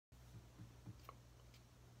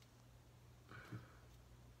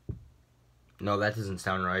No, that doesn't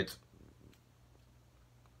sound right.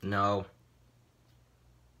 No.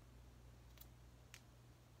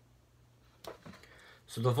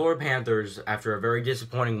 So the Florida Panthers, after a very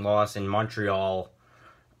disappointing loss in Montreal,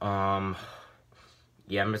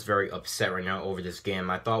 yeah, I'm just very upset right now over this game.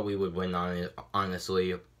 I thought we would win on it,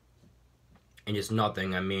 honestly, and just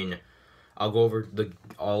nothing. I mean, I'll go over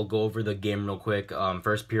the game real quick.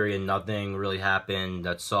 First period, nothing really happened.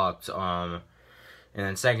 That sucked. And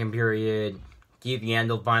then second period, Keith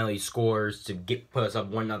Yandel finally scores to put us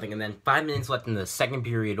up 1-0. And then 5 minutes left in the second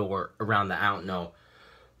period, or around the I don't know.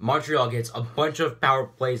 Montreal gets a bunch of power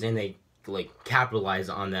plays and they capitalize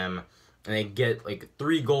on them, and they get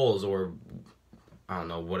 3 goals, or I don't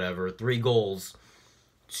know, whatever, 3 goals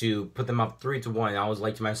to put them up 3-1. I was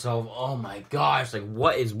like to myself, oh my gosh,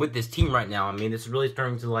 what is with this team right now? I mean, this is really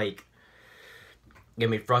starting to get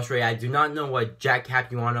me frustrated. I do not know what Jack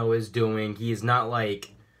Capuano is doing. He is not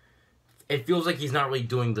it feels like he's not really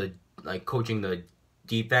doing the coaching the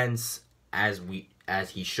defense as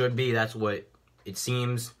he should be. That's what it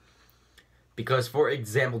seems. Because, for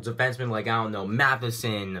example, defensemen I don't know,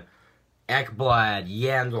 Matheson, Ekblad,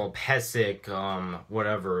 Yandel, Pesic,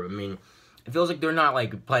 whatever. I mean, it feels like they're not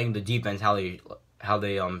playing the defense how they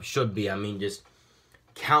should be. I mean, just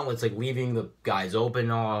countless leaving the guys open,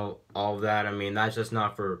 all of that. I mean, that's just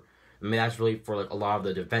not for. I mean, that's really for a lot of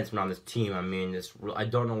the defensemen on this team. I mean, I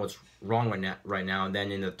don't know what's wrong right now. And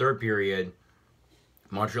then in the third period,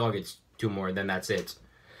 Montreal gets 2 more, and then that's it.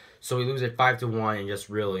 So we lose it 5-1, and just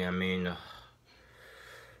really,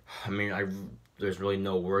 there's really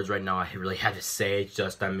no words right now I really have to say. It's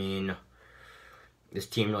just, this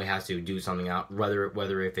team really has to do something out,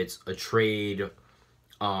 whether if it's a trade,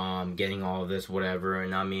 getting all of this, whatever.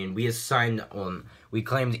 And we assigned, we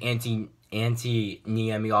claimed Antti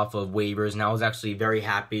Niemi off of waivers, and I was actually very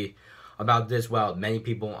happy about this. Well, many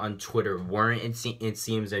people on Twitter weren't. It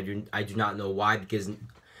seems I do not know why, because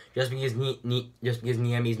just because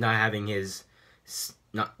Niemi's not having his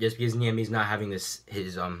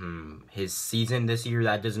his season this year,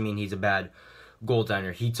 that doesn't mean he's a bad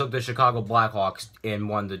goaltender. He took the Chicago Blackhawks and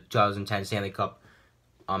won the 2010 Stanley Cup.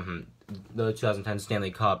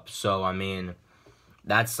 So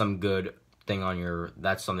that's something good on your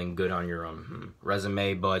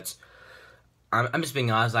resume. But I'm just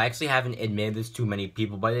being honest. I actually haven't admitted this to many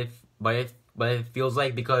people, but it feels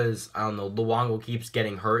like, because I don't know, Luongo keeps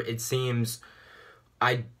getting hurt. It seems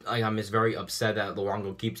I'm just very upset that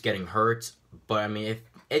Luongo keeps getting hurt. But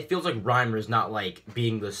it feels like Reimer's not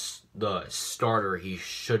being the starter he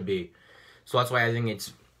should be. So that's why I think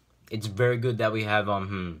it's very good that we have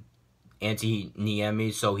Antti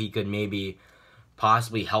Niemi, so he could maybe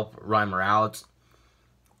possibly help Reimer out.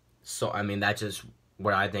 So that's just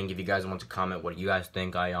what I think. If you guys want to comment what you guys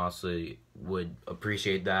think, I honestly would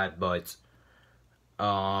appreciate that. But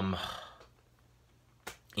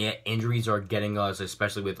yeah, injuries are getting us,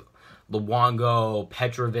 especially with Luongo,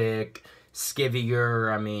 Petrovic, Skivier.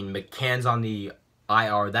 McCann's on the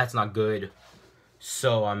IR. That's not good.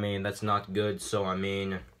 So, that's not good. So,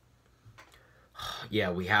 yeah,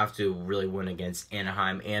 we have to really win against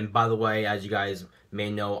Anaheim. And by the way, as you guys may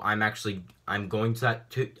know, I'm going to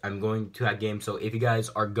that game. So if you guys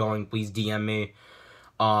are going, please DM me.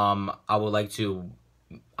 I would like to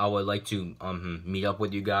meet up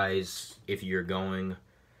with you guys if you're going.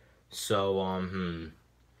 So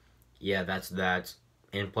yeah, that's that.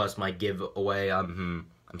 And plus my giveaway, I'm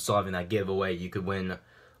still having that giveaway. You could win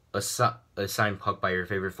a signed puck by your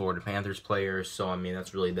favorite Florida Panthers player. So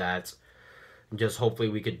that's really that. Just hopefully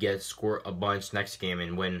we could score a bunch next game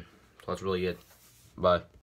and win. So that's really it. Bye.